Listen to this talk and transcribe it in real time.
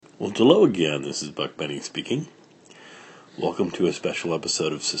Well, hello again. This is Buck Benny speaking. Welcome to a special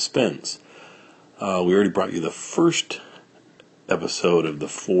episode of Suspense. We already brought you the first episode of the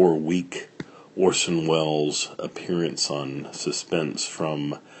 4-week Orson Welles appearance on Suspense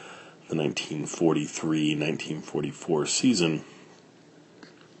from the 1943-1944 season.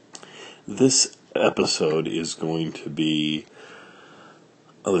 This episode is going to be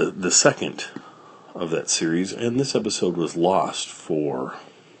the second of that series, and this episode was lost for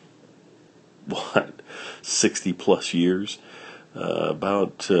 60 plus years,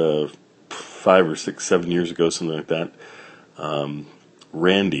 about 5 or 6, 7 years ago, something like that.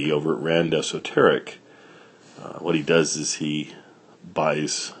 Randy over at Rand Esoteric, what he does is he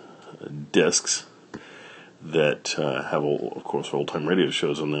buys discs that have, of course, old-time radio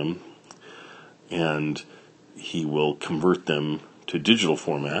shows on them, and he will convert them to digital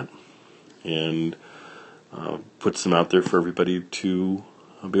format and puts them out there for everybody to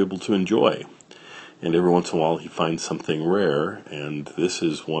be able to enjoy. And every once in a while he finds something rare, and this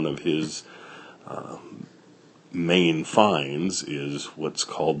is one of his main finds, is what's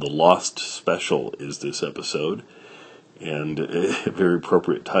called the Lost Special is this episode, and a very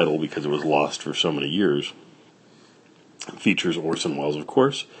appropriate title because it was lost for so many years. It features Orson Welles, of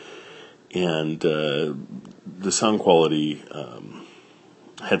course, and the sound quality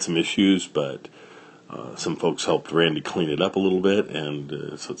had some issues, but some folks helped Randy clean it up a little bit,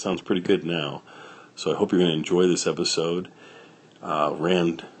 and so it sounds pretty good now. So I hope you're going to enjoy this episode.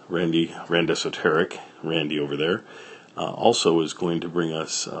 Rand Esoteric, Randy over there, also is going to bring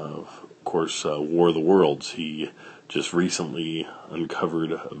us, of course, War of the Worlds. He just recently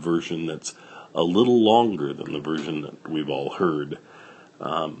uncovered a version that's a little longer than the version that we've all heard.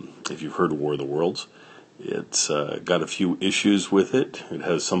 If you've heard War of the Worlds, it's got a few issues with it. It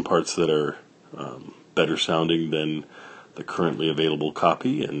has some parts that are better sounding than the currently available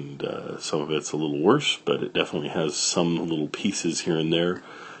copy, and some of it's a little worse, but it definitely has some little pieces here and there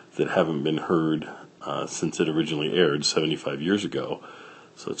that haven't been heard since it originally aired 75 years ago.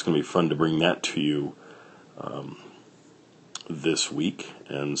 So it's going to be fun to bring that to you this week,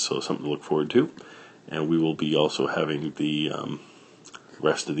 and so something to look forward to. And we will be also having the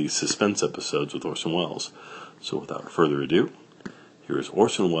rest of these Suspense episodes with Orson Welles. So without further ado, here is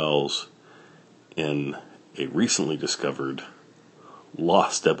Orson Welles in a recently discovered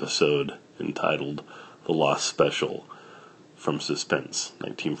lost episode entitled The Lost Special from Suspense,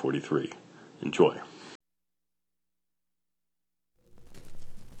 1943. Enjoy.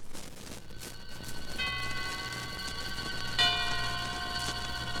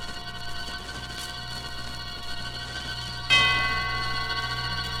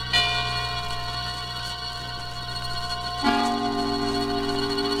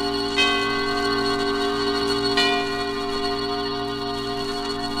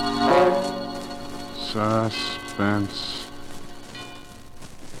 Suspense.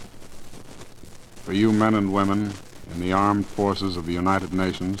 For you men and women in the armed forces of the United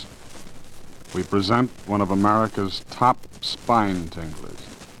Nations, we present one of America's top spine tinglers.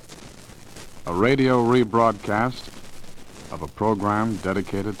 A radio rebroadcast of a program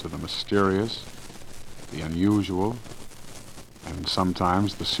dedicated to the mysterious, the unusual, and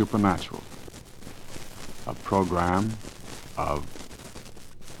sometimes the supernatural. A program of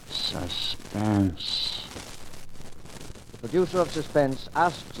suspense. The producer of Suspense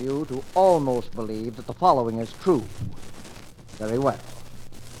asks you to almost believe that the following is true. Very well.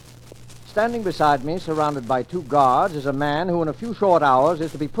 Standing beside me, surrounded by 2 guards, is a man who in a few short hours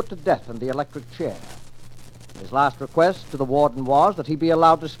is to be put to death in the electric chair. His last request to the warden was that he be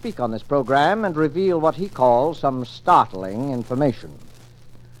allowed to speak on this program and reveal what he calls some startling information.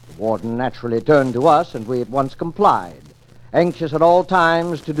 The warden naturally turned to us, and we at once complied, anxious at all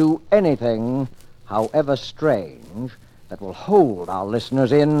times to do anything, however strange, that will hold our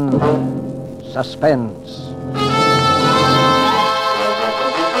listeners in suspense.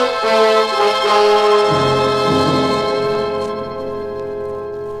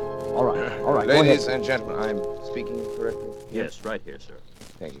 All right. Ladies and gentlemen, I'm speaking correctly? Yes, right here, sir.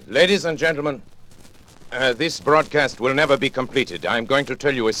 Thank you. Ladies and gentlemen, this broadcast will never be completed. I'm going to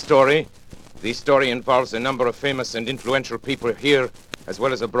tell you a story. The story involves a number of famous and influential people here as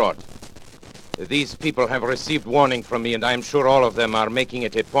well as abroad. These people have received warning from me, and I am sure all of them are making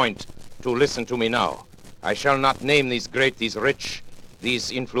it a point to listen to me now. I shall not name these great, these rich, these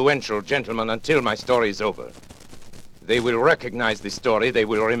influential gentlemen until my story is over. They will recognize the story, they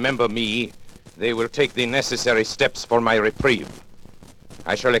will remember me, they will take the necessary steps for my reprieve.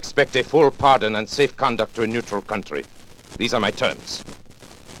 I shall expect a full pardon and safe conduct to a neutral country. These are my terms.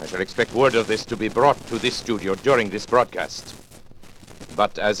 I shall expect word of this to be brought to this studio during this broadcast.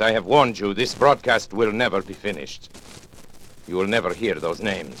 But as I have warned you, this broadcast will never be finished. You will never hear those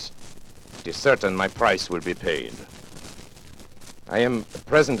names. It is certain my price will be paid. I am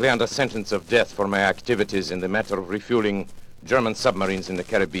presently under sentence of death for my activities in the matter of refueling German submarines in the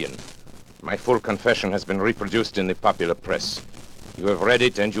Caribbean. My full confession has been reproduced in the popular press. You have read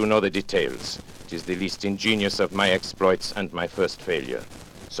it and you know the details. It is the least ingenious of my exploits and my first failure.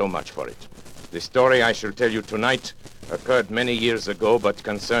 So much for it. The story I shall tell you tonight occurred many years ago, but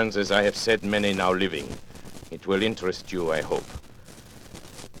concerns, as I have said, many now living. It will interest you, I hope.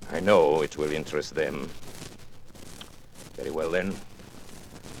 I know it will interest them. Very well, then.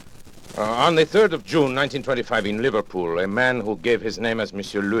 On the 3rd of June, 1925, in Liverpool, a man who gave his name as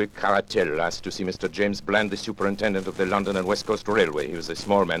Monsieur Louis Caratel asked to see Mr. James Bland, the superintendent of the London and West Coast Railway. He was a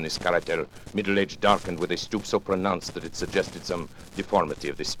small man, this Caratel, middle-aged, darkened, with a stoop so pronounced that it suggested some deformity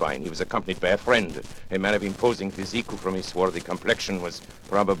of the spine. He was accompanied by a friend, a man of imposing physique who, from his swarthy complexion, was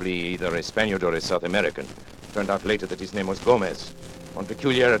probably either a Spaniard or a South American. It turned out later that his name was Gomez. One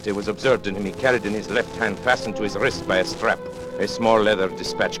peculiarity was observed in him. He carried in his left hand, fastened to his wrist by a strap, a small leather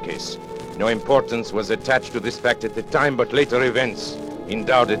dispatch case. No importance was attached to this fact at the time, but later events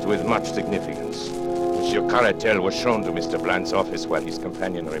endowed it with much significance. Monsieur Caratel was shown to Mr. Bland's office while his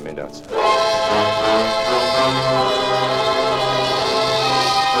companion remained outside.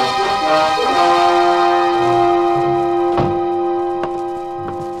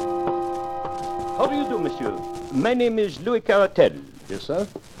 How do you do, monsieur? My name is Louis Caratel. Yes, sir.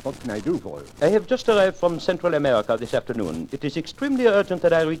 What can I do for you? I have just arrived from Central America this afternoon. It is extremely urgent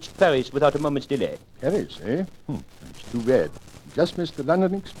that I reach Paris without a moment's delay. Paris, eh? That's too bad. Just missed the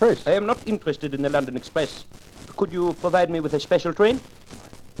London Express. I am not interested in the London Express. Could you provide me with a special train?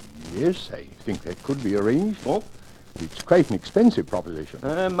 Yes, I think that could be arranged. Oh? It's quite an expensive proposition.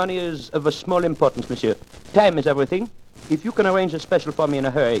 Money is of a small importance, monsieur. Time is everything. If you can arrange a special for me in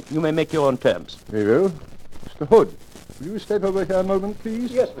a hurry, you may make your own terms. Very well. Mr. Hood, will you step over here a moment,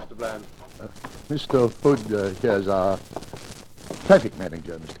 please? Yes, Mr. Bland. Mr. Hood, here's our traffic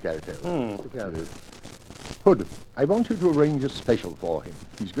manager, Mr. Caratel. Hood, I want you to arrange a special for him.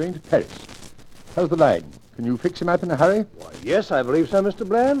 He's going to Paris. How's the line? Can you fix him up in a hurry? Why, yes, I believe so, Mr.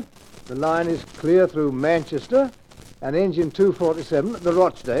 Bland. The line is clear through Manchester, and engine 247 at the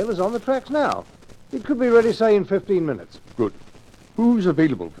Rochdale is on the tracks now. It could be ready, say, in 15 minutes. Good. Who's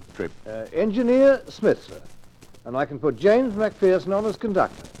available for the trip? Engineer Smith, sir. And I can put James McPherson on as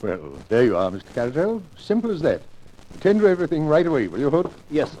conductor. Well, there you are, Mr. Caratel. Simple as that. Attend to everything right away, will you, Hood?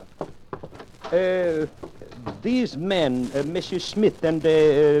 Yes, sir. These men, Monsieur Smith and,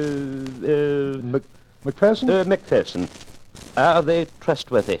 McPherson? McPherson, are they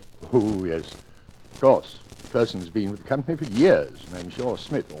trustworthy? Oh, yes. Of course. McPherson's been with the company for years, and I'm sure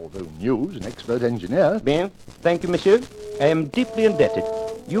Smith, although new, is an expert engineer. Bien. Thank you, monsieur. I am deeply indebted.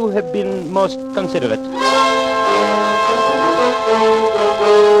 You have been most considerate.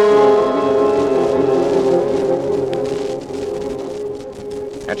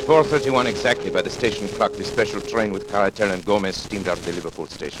 At 4:31 exactly by the station clock, the special train with Caratel and Gomez steamed out of the Liverpool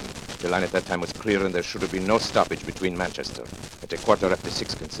station. The line at that time was clear, and there should have been no stoppage between Manchester. At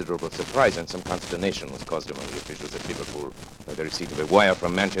 6:15, considerable surprise and some consternation was caused among the officials at Liverpool by the receipt of a wire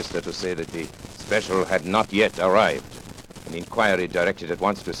from Manchester to say that the special had not yet arrived. An inquiry directed at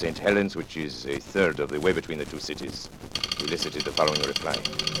once to St. Helens, which is a third of the way between the two cities, elicited the following reply.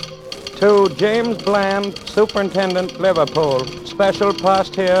 To James Bland, Superintendent, Liverpool. Special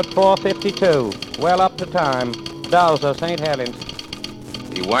passed here at 4:52. Well up to time. Dowser, St. Helens.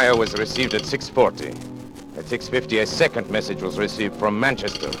 The wire was received at 6:40. At 6:50, a second message was received from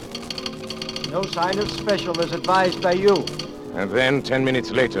Manchester. No sign of special as advised by you. And then, 10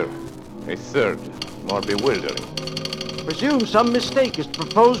 minutes later, a third, more bewildering. Presume some mistake is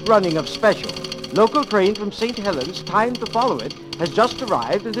proposed running of special. Local train from St. Helens, timed to follow it, has just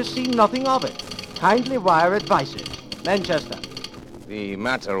arrived and has seen nothing of it. Kindly wire advices. Manchester. The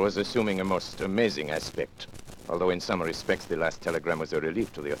matter was assuming a most amazing aspect. Although in some respects the last telegram was a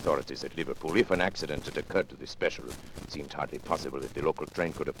relief to the authorities at Liverpool. If an accident had occurred to the special, it seemed hardly possible that the local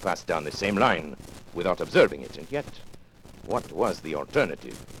train could have passed down the same line without observing it. And yet, what was the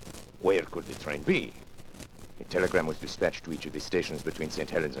alternative? Where could the train be? A telegram was dispatched to each of the stations between St.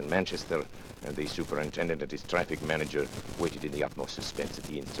 Helens and Manchester, and the superintendent and his traffic manager waited in the utmost suspense at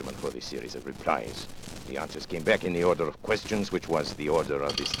the instrument for the series of replies. The answers came back in the order of questions, which was the order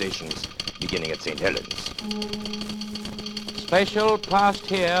of the stations, beginning at St. Helens. Special passed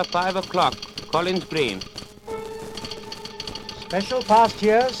here, 5 o'clock. Collins Green. Special passed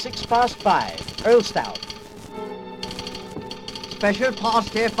here, 5:06. Earlstown. Special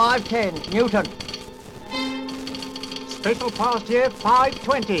passed here, 5:10. Newton. Special past here,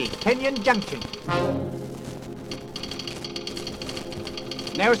 5:20, Kenyon Junction.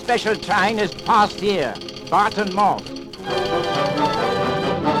 No special train is past here, Barton Moss.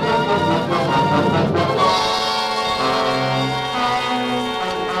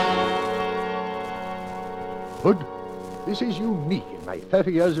 Hood, this is unique in my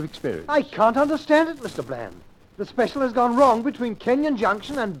 30 years of experience. I can't understand it, Mr. Bland. The special has gone wrong between Kenyon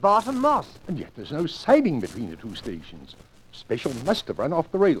Junction and Barton Moss. And yet there's no siding between the two stations. Special must have run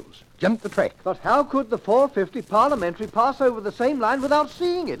off the rails, jumped the track. But how could the 450 Parliamentary pass over the same line without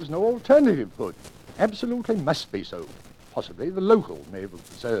seeing it? There's no alternative, Hood. Absolutely must be so. Possibly the local may have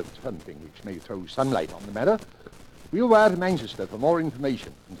observed something which may throw some light on the matter. We'll wire to Manchester for more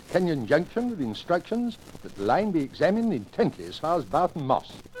information, and to Kenyon Junction with instructions that the line be examined intently as far as Barton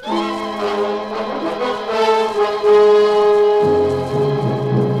Moss.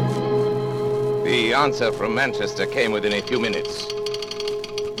 The answer from Manchester came within a few minutes.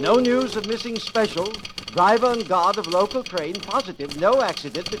 No news of missing special. Driver and guard of local train positive no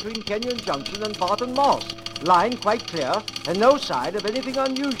accident between Kenyon Junction and Barton Moss. Line quite clear and no sign of anything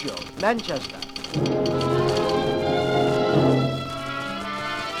unusual. Manchester.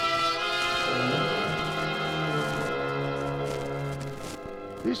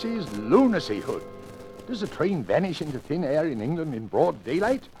 This is lunacy, Hood. Does a train vanish into thin air in England in broad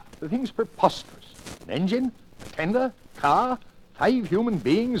daylight? The thing's preposterous. An engine, a tender, car, 5 human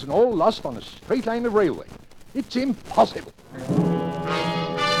beings, and all lost on a straight line of railway. It's impossible.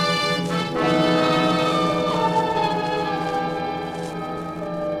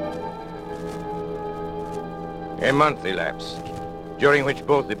 A month elapsed, during which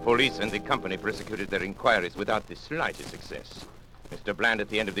both the police and the company prosecuted their inquiries without the slightest success. Mr. Bland, at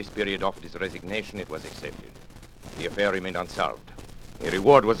the end of this period, offered his resignation. It was accepted. The affair remained unsolved. A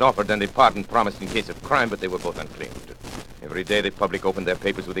reward was offered and a pardon promised in case of crime, but they were both unclaimed. Every day the public opened their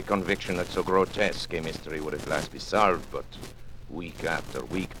papers with the conviction that so grotesque a mystery would at last be solved, but week after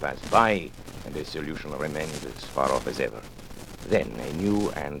week passed by, and a solution remained as far off as ever. Then a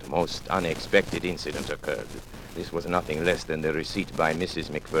new and most unexpected incident occurred. This was nothing less than the receipt by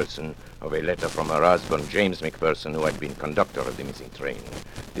Mrs. McPherson of a letter from her husband, James McPherson, who had been conductor of the missing train.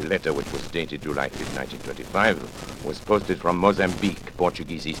 The letter, which was dated July 5, 1925, was posted from Mozambique,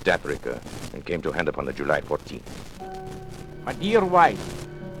 Portuguese East Africa, and came to hand upon the July 14th. My dear wife,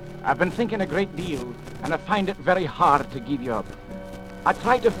 I've been thinking a great deal, and I find it very hard to give you up. I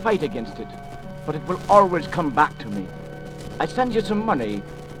try to fight against it, but it will always come back to me. I send you some money,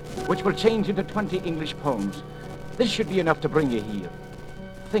 which will change into 20 English pounds. This should be enough to bring you here.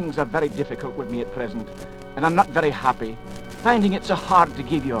 Things are very difficult with me at present, and I'm not very happy, finding it so hard to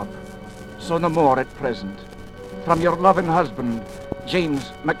give you up. So no more at present. From your loving husband,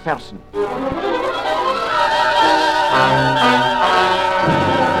 James McPherson.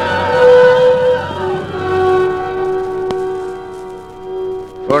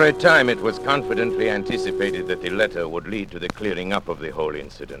 For a time, it was confidently anticipated that the letter would lead to the clearing up of the whole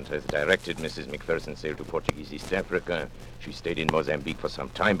incident. As directed, Mrs. McPherson sailed to Portuguese East Africa. She stayed in Mozambique for some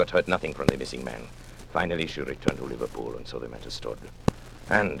time, but heard nothing from the missing man. Finally, she returned to Liverpool, and so the matter stood.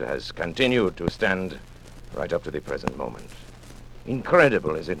 And has continued to stand right up to the present moment.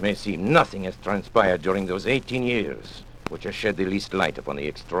 Incredible as it may seem, nothing has transpired during those 18 years which has shed the least light upon the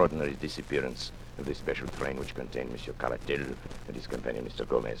extraordinary disappearance of the special train which contained Monsieur Caratel and his companion, Mr.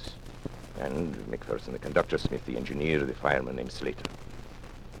 Gomez, and McPherson, the conductor, Smith, the engineer, the fireman named Slater.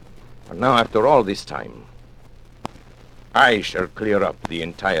 And now, after all this time, I shall clear up the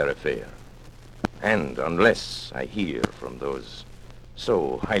entire affair. And unless I hear from those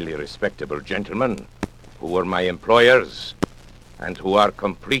so highly respectable gentlemen who were my employers and who are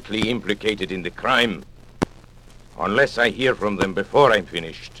completely implicated in the crime, unless I hear from them before I'm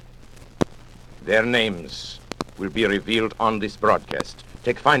finished, their names will be revealed on this broadcast.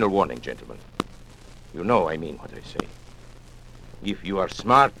 Take final warning, gentlemen. You know I mean what I say. If you are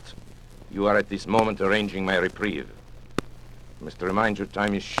smart, you are at this moment arranging my reprieve. I must remind you,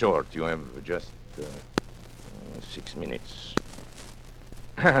 time is short. You have just 6 minutes.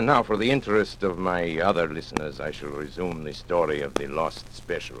 Now, for the interest of my other listeners, I shall resume the story of the lost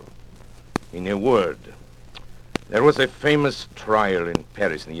special. In a word, there was a famous trial in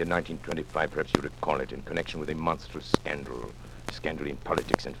Paris in the year 1925, perhaps you recall it, in connection with a monstrous scandal in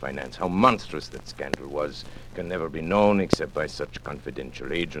politics and finance. How monstrous that scandal was can never be known except by such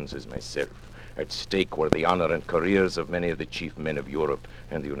confidential agents as myself. At stake were the honor and careers of many of the chief men of Europe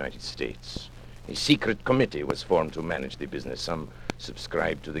and the United States. A secret committee was formed to manage the business. Some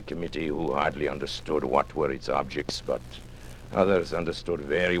subscribed to the committee who hardly understood what were its objects, but others understood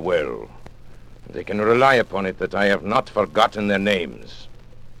very well. They can rely upon it that I have not forgotten their names.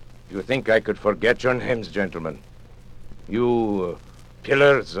 Do you think I could forget your names, gentlemen? You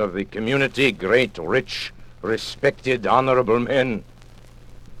pillars of the community, great, rich, respected, honorable men.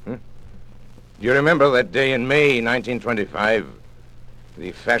 Do you remember that day in May 1925?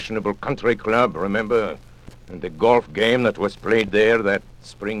 The fashionable country club, remember? And the golf game that was played there that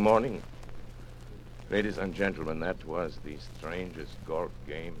spring morning? Ladies and gentlemen, that was the strangest golf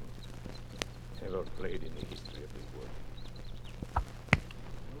game ever played in the history of the world.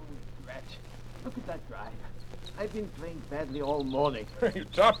 Rat, look at that drive. I've been playing badly all morning. You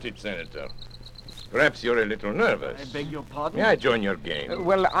topped it, Senator. Perhaps you're a little nervous. I beg your pardon? May I join your game?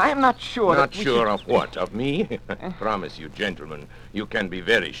 Well, I'm not sure. Not sure of what? Of me? I promise you, gentlemen, you can be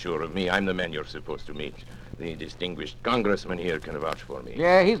very sure of me. I'm the man you're supposed to meet. The distinguished congressman here can vouch for me.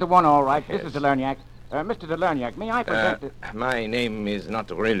 Yeah, he's the one, all right. Yes. This is Delerniak. Mr. Delerniak, may I present... My name is not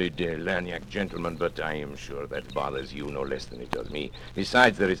really Delerniak, gentlemen, but I am sure that bothers you no less than it does me.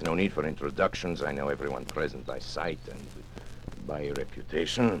 Besides, there is no need for introductions. I know everyone present by sight and by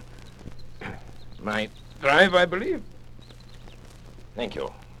reputation. My drive, I believe. Thank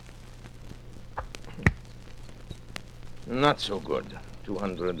you. Not so good.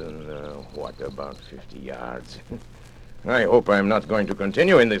 200 and, about 50 yards. I hope I'm not going to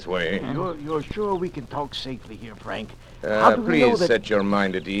continue in this way. You're sure we can talk safely here, Frank? How do we know Please that... set your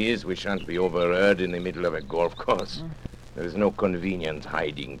mind at ease. We shan't be overheard in the middle of a golf course. There is no convenient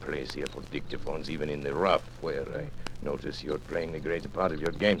hiding place here for dictaphones, even in the rough, where I notice you're playing the greater part of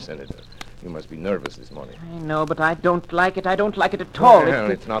your game, Senator. You must be nervous this morning. I know, but I don't like it. I don't like it at all.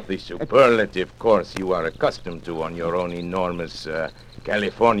 Well, it's not the superlative course you are accustomed to on your own enormous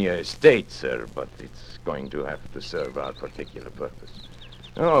California estate, sir, but it's going to have to serve our particular purpose.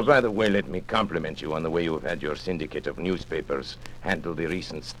 Oh, by the way, let me compliment you on the way you have had your syndicate of newspapers handle the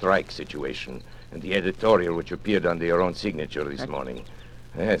recent strike situation and the editorial which appeared under your own signature this morning.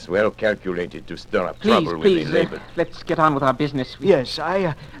 Yes, well calculated to stir up trouble with the labor. Let's get on with our business. Yes,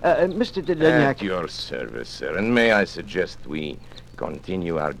 Mr. Delerniak... At your service, sir. And may I suggest we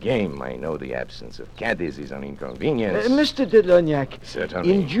continue our game? I know the absence of caddies is an inconvenience. Mr. Delerniak,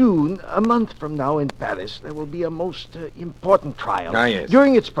 Certainly. in June, a month from now in Paris, there will be a most important trial. Ah, yes.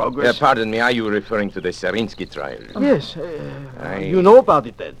 During its progress... Pardon me, are you referring to the Serinsky trial? Yes. You know about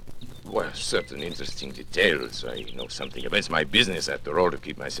it, then? Well, certain interesting details. I know something about it. It's my business, after all, to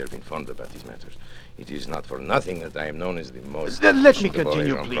keep myself informed about these matters. It is not for nothing that I am known as the most... Let me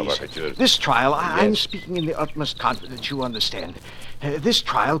continue, please. Provocateur. This trial, I'm Yes. speaking in the utmost confidence, you understand. This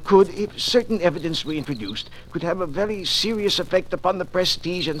trial could, if certain evidence were introduced, could have a very serious effect upon the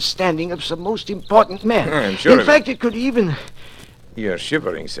prestige and standing of some most important men. I'm sure In of fact, it could even... You're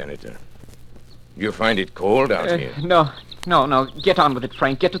shivering, Senator. You find it cold out here? No. Get on with it,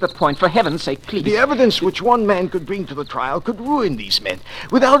 Frank. Get to the point. For heaven's sake, please. The evidence which one man could bring to the trial could ruin these men.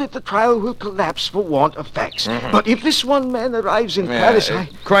 Without it, the trial will collapse for want of facts. But if this one man arrives in Paris,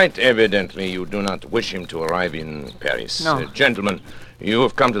 Quite evidently, you do not wish him to arrive in Paris. No. Gentlemen, you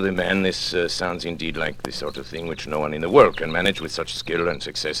have come to the man. This sounds indeed like the sort of thing which no one in the world can manage with such skill and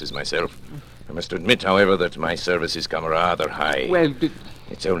success as myself. I must admit, however, that my services come rather high. Well,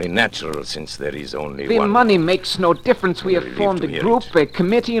 It's only natural, since there is only the one... money makes no difference. We have Relieved formed to a hear group, it. a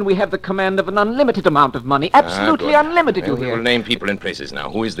committee, and we have the command of an unlimited amount of money. Absolutely Good. unlimited, you We hear. will name people and places now.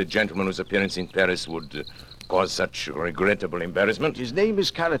 Who is the gentleman whose appearance in Paris would cause such regrettable embarrassment? his name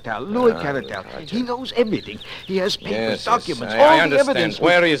is Caratal, Louis Caratal. Caratal. He knows everything. He has papers, documents, I all the understand. evidence.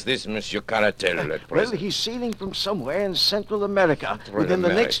 Where is this Monsieur Caratel at Well, present? he's sailing from somewhere in Central America Central within the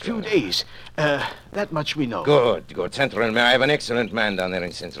next few America. days. That much we know. Good. Central America. I have an excellent man down there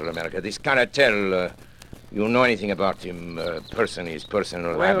in Central America. This Caratel, you know anything about him, his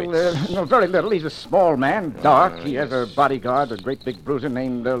personal habits? No, very little. He's a small man, dark. He has a bodyguard, a great big bruiser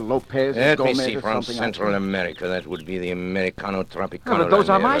named Lopez Let me Gomez see, or from something. Central America, that would be the Americano Tropicano. No, but those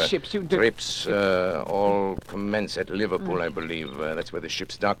are and my their, ships. You Trips all commence at Liverpool, I believe. That's where the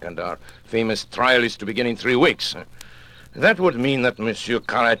ships dock, and our famous trial is to begin in 3 weeks. That would mean that Monsieur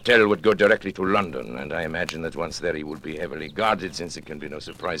Caratel would go directly to London, and I imagine that once there he would be heavily guarded, since it can be no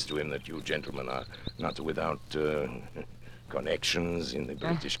surprise to him that you gentlemen are not without connections in the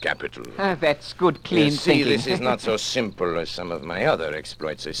British capital. That's good, clean You see, thinking. this is not so simple as some of my other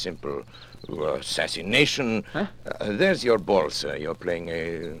exploits. A simple assassination. There's your ball, sir. You're playing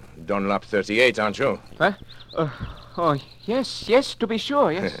a Dunlop 38, aren't you? Huh? Oh, yes, to be sure,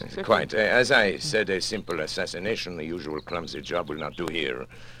 yes. Quite. As I said, a simple assassination, the usual clumsy job, will not do here.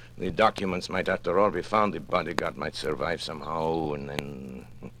 The documents might, after all, be found. The bodyguard might survive somehow, and then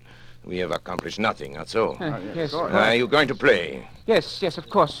we have accomplished nothing, that's all. Yes. Are you going to play? Yes, of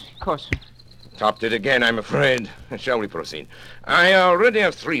course. Topped it again, I'm afraid. Shall we proceed? I already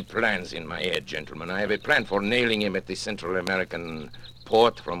have 3 plans in my head, gentlemen. I have a plan for nailing him at the Central American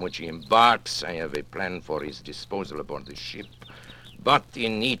port from which he embarks. I have a plan for his disposal aboard the ship. But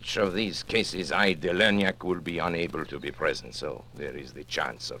in each of these cases, I, Delerniak, will be unable to be present, so there is the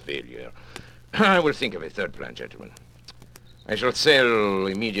chance of failure. I will think of a 3rd plan, gentlemen. I shall sail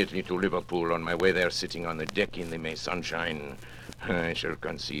immediately to Liverpool. On my way there, sitting on the deck in the May sunshine, I shall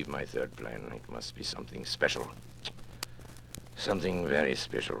conceive my 3rd plan. It must be something special. Something very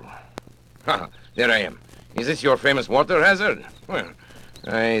special. Ha! There I am. Is this your famous water hazard? Well,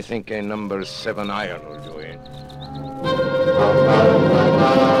 I think a number 7 iron will do it.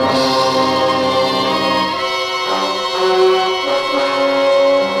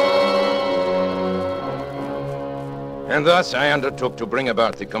 And thus I undertook to bring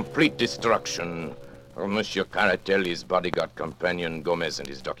about the complete destruction of Monsieur Caratelli's bodyguard companion, Gomez, and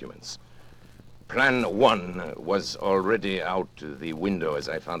his documents. Plan 1 was already out the window, as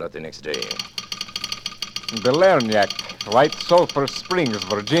I found out the next day. Delerniak, White Sulphur Springs,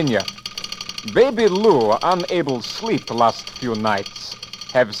 Virginia. Baby Lou, unable sleep last few nights,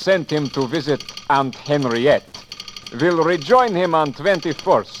 have sent him to visit Aunt Henriette. Will rejoin him on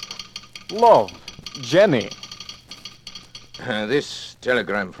 21st. Love, Jenny. This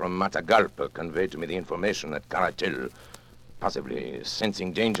telegram from Matagalpa conveyed to me the information that Caratel, possibly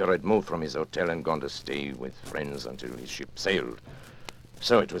sensing danger, had moved from his hotel and gone to stay with friends until his ship sailed.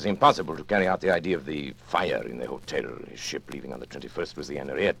 So it was impossible to carry out the idea of the fire in the hotel. His ship leaving on the 21st was the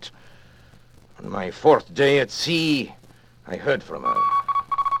Henriette. On my 4th day at sea, I heard from her.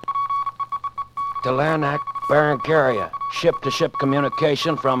 Delerniak, Berengaria, ship-to-ship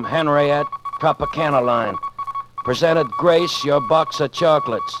communication from Henriette Tropicana Line. Presented Grace your box of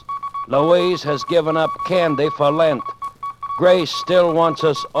chocolates. Louise has given up candy for Lent. Grace still wants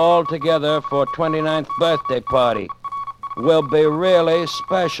us all together for 29th birthday party. Will be really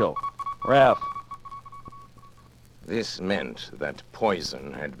special. Ralph. This meant that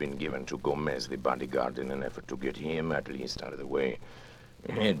poison had been given to Gomez, the bodyguard, in an effort to get him at least out of the way.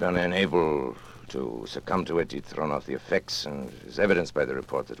 He had been unable to succumb to it. He'd thrown off the effects, and is evidenced by the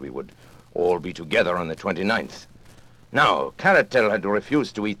report that we would all be together on the 29th. Now, Caratel had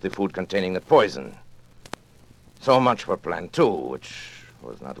refused to eat the food containing the poison. So much for Plan 2, which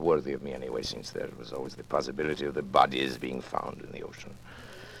was not worthy of me anyway, since there was always the possibility of the bodies being found in the ocean.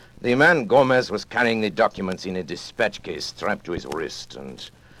 The man Gomez was carrying the documents in a dispatch case strapped to his wrist, and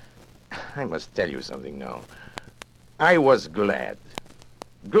I must tell you something now. I was glad,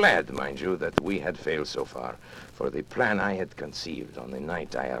 mind you, that we had failed so far, for the plan I had conceived on the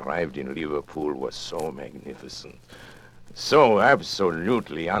night I arrived in Liverpool was so magnificent, so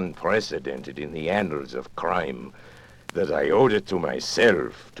absolutely unprecedented in the annals of crime, that I owed it to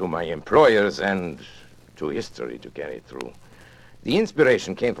myself, to my employers, and to history to carry it through. The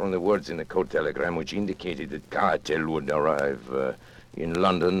inspiration came from the words in the code telegram which indicated that Caratel would arrive in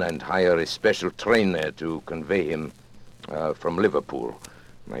London and hire a special train there to convey him from Liverpool.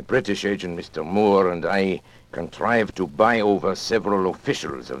 My British agent, Mr. Moore, and I contrived to buy over several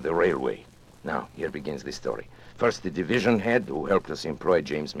officials of the railway. Now, here begins the story. First, the division head, who helped us employ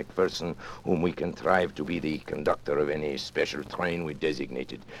James McPherson, whom we contrived to be the conductor of any special train we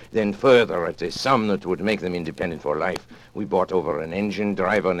designated. Then further, at a sum that would make them independent for life, we bought over an engine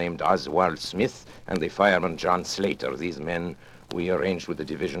driver named Oswald Smith and the fireman John Slater. These men, we arranged with the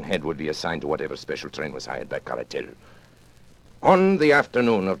division head, would be assigned to whatever special train was hired by Caratel. On the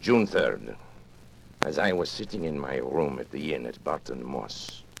afternoon of June 3rd, as I was sitting in my room at the inn at Barton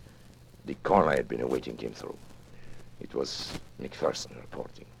Moss, the call I had been awaiting came through. It was McPherson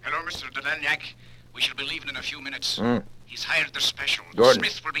reporting. Hello, Mr. Delerniak. We shall be leaving in a few minutes. He's hired the special. Good.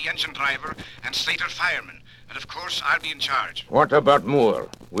 Smith will be engine driver and Slater fireman. And of course, I'll be in charge. What about Moore?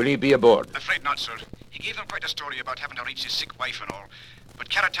 Will he be aboard? Afraid not, sir. He gave them quite a story about having to reach his sick wife and all. But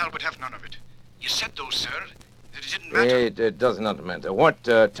Caratal would have none of it. You said, though, sir, that it didn't matter. It does not matter. What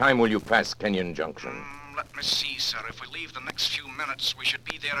time will you pass Kenyon Junction? Let me see, sir. If we leave the next few minutes, we should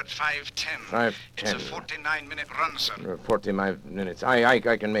be there at 5:10. 5:10. It's a 49-minute run, sir. 45 minutes. I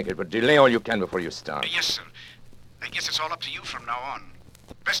can make it, but delay all you can before you start. Yes, sir. I guess it's all up to you from now on.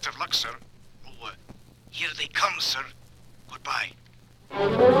 Best of luck, sir. Oh, here they come, sir. Goodbye.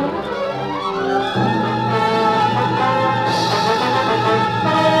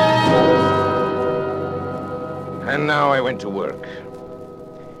 And now I went to work.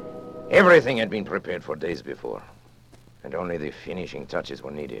 Everything had been prepared for days before, and only the finishing touches were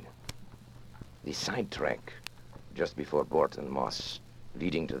needed. The sidetrack, just before Barton Moss,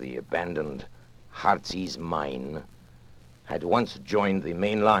 leading to the abandoned Heartsease mine, had once joined the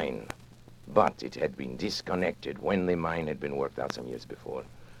main line, But it had been disconnected when the mine had been worked out some years before.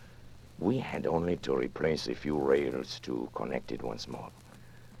 We had only to replace a few rails to connect it once more.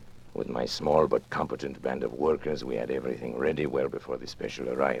 With my small but competent band of workers, we had everything ready well before the special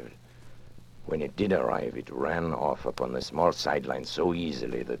arrived. When it did arrive, it ran off upon the small sideline so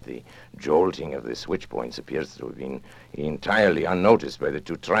easily that the jolting of the switch points appears to have been entirely unnoticed by the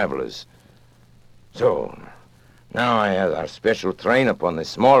two travelers. So, now I have our special train upon the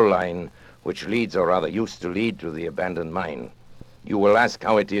small line which leads, or rather used to lead, to the abandoned mine. You will ask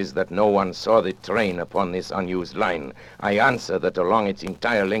how it is that no one saw the train upon this unused line. I answer that along its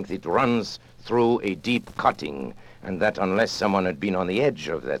entire length it runs through a deep cutting, and that unless someone had been on the edge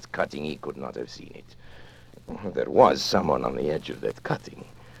of that cutting, he could not have seen it. There was someone on the edge of that cutting.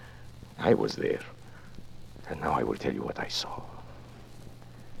 I was there. And now I will tell you what I saw.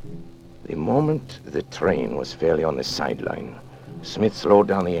 The moment the train was fairly on the sideline, Smith slowed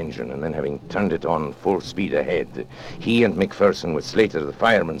down the engine, and then having turned it on full speed ahead, he and McPherson, with Slater the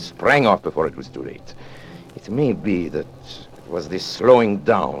fireman, sprang off before it was too late. It may be that it was this slowing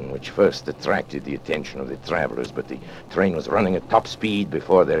down which first attracted the attention of the travelers, but the train was running at top speed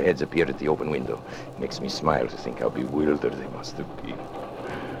before their heads appeared at the open window. It makes me smile to think how bewildered they must have been.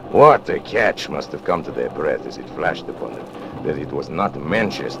 What a catch must have come to their breath as it flashed upon them, that it was not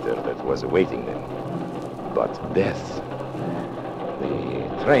Manchester that was awaiting them, but death.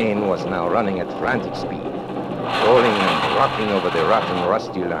 The train was now running at frantic speed, rolling and rocking over the rotten,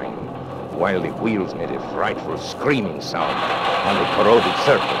 rusty line, while the wheels made a frightful screaming sound on the corroded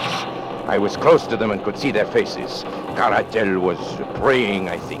surface. I was close to them and could see their faces. Caratel was praying,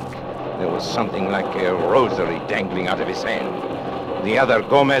 I think. There was something like a rosary dangling out of his hand. The other,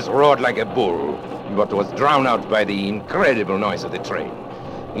 Gomez, roared like a bull, but was drowned out by the incredible noise of the train.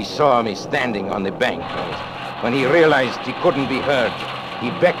 He saw me standing on the bank, and when he realized he couldn't be heard,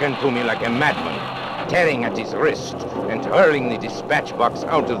 he beckoned to me like a madman, tearing at his wrist and hurling the dispatch box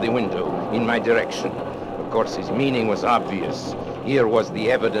out of the window in my direction. Of course, his meaning was obvious. Here was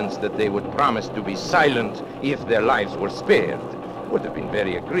the evidence that they would promise to be silent if their lives were spared. It would have been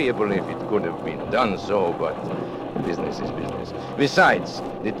very agreeable if it could have been done so, but business is business. Besides,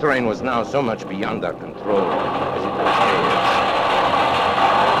 the train was now so much beyond our control as it was theirs.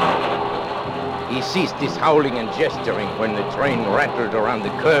 He ceased his howling and gesturing when the train rattled around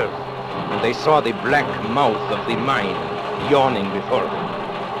the curve, and they saw the black mouth of the mine yawning before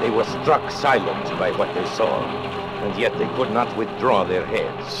them. They were struck silent by what they saw, and yet they could not withdraw their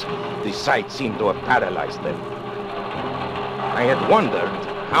heads. The sight seemed to have paralyzed them. I had wondered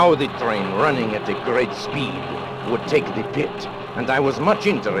how the train, running at a great speed, would take the pit, and I was much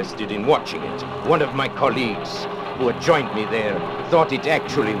interested in watching it. One of my colleagues, who had joined me there, thought it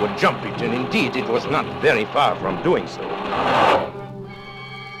actually would jump it, and indeed it was not very far from doing so.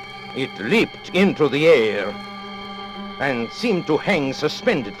 It leaped into the air and seemed to hang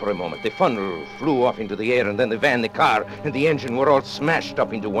suspended for a moment. The funnel flew off into the air, and then the van, the car, and the engine were all smashed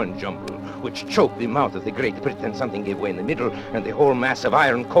up into one jumble, which choked the mouth of the Great Pit. Then something gave way in the middle, and the whole mass of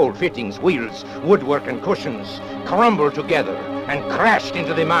iron, coal fittings, wheels, woodwork, and cushions crumbled together and crashed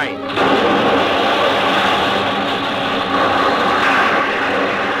into the mine.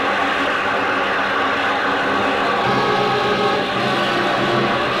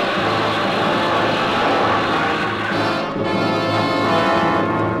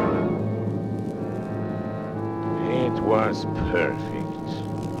 Perfect.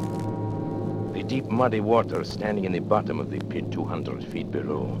 The deep muddy water standing in the bottom of the pit 200 feet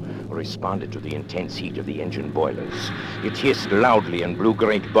below responded to the intense heat of the engine boilers. It hissed loudly and blew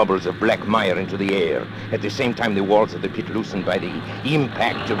great bubbles of black mire into the air. At the same time, the walls of the pit, loosened by the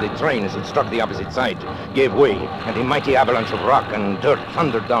impact of the train as it struck the opposite side, gave way, and a mighty avalanche of rock and dirt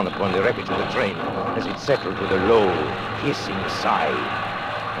thundered down upon the wreckage of the train as it settled with a low, hissing sigh,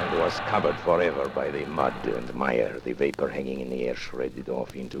 was covered forever by the mud and mire. The vapor hanging in the air shredded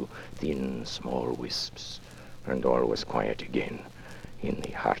off into thin, small wisps, and all was quiet again in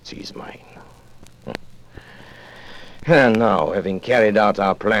the Heartsease mine. And now, having carried out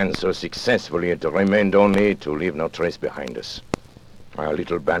our plan so successfully, it remained only to leave no trace behind us. Our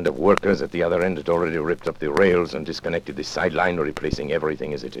little band of workers at the other end had already ripped up the rails and disconnected the sideline, replacing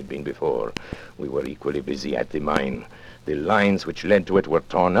everything as it had been before. We were equally busy at the mine. The lines which led to it were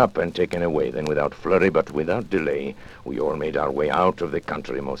torn up and taken away. Then, without flurry but without delay, we all made our way out of the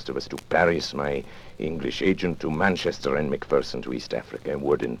country, most of us to Paris, my English agent to Manchester, and McPherson to East Africa.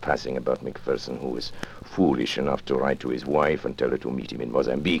 Word in passing about McPherson, who was foolish enough to write to his wife and tell her to meet him in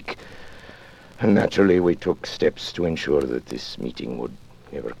Mozambique. And naturally, we took steps to ensure that this meeting would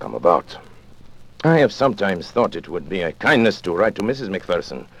never come about. I have sometimes thought it would be a kindness to write to Mrs.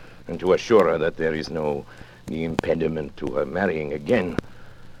 McPherson, and to assure her that there is no impediment to her marrying again.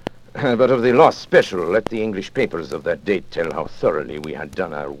 But of the lost special, let the English papers of that date tell how thoroughly we had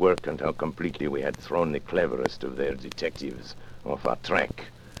done our work and how completely we had thrown the cleverest of their detectives off our track.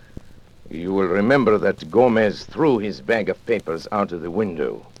 You will remember that Gomez threw his bag of papers out of the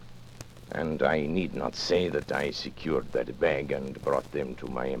window, and I need not say that I secured that bag and brought them to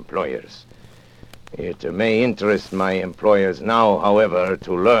my employers. It may interest my employers now, however,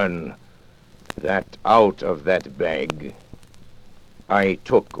 to learn that out of that bag I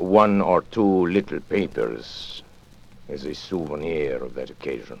took 1 or 2 little papers as a souvenir of that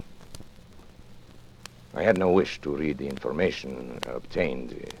occasion. I had no wish to read the information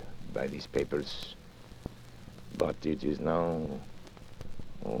obtained by these papers, but it is now,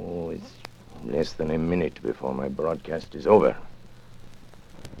 it's less than a minute before my broadcast is over.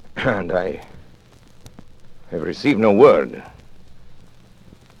 And I have received no word.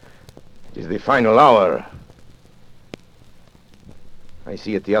 It is the final hour. I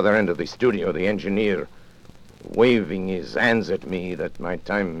see at the other end of the studio the engineer waving his hands at me that my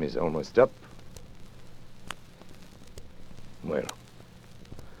time is almost up. Well,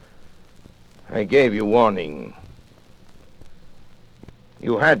 I gave you warning.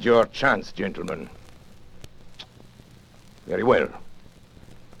 You had your chance, gentlemen. Very well.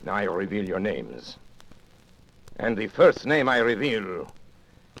 Now I reveal your names. And the first name I reveal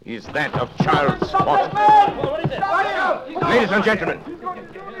is that of Charles Watson. Ladies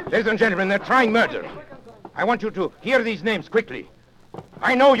and gentlemen, they're trying murder. I want you to hear these names quickly.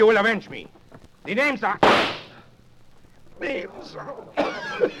 I know you will avenge me. The names are...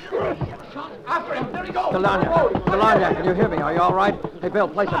 After him! There he goes! Delania, can you hear me? Are you all right? Hey, Bill,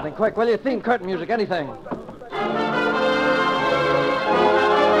 play something quick, will you? Theme, curtain music, anything.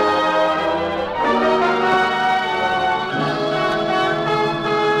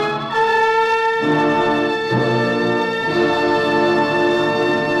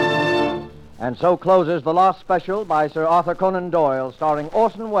 And so closes The Lost Special by Sir Arthur Conan Doyle, starring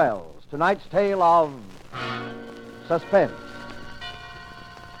Orson Welles. Tonight's tale of suspense.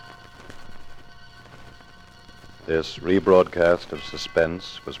 This rebroadcast of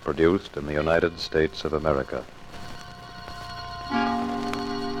Suspense was produced in the United States of America.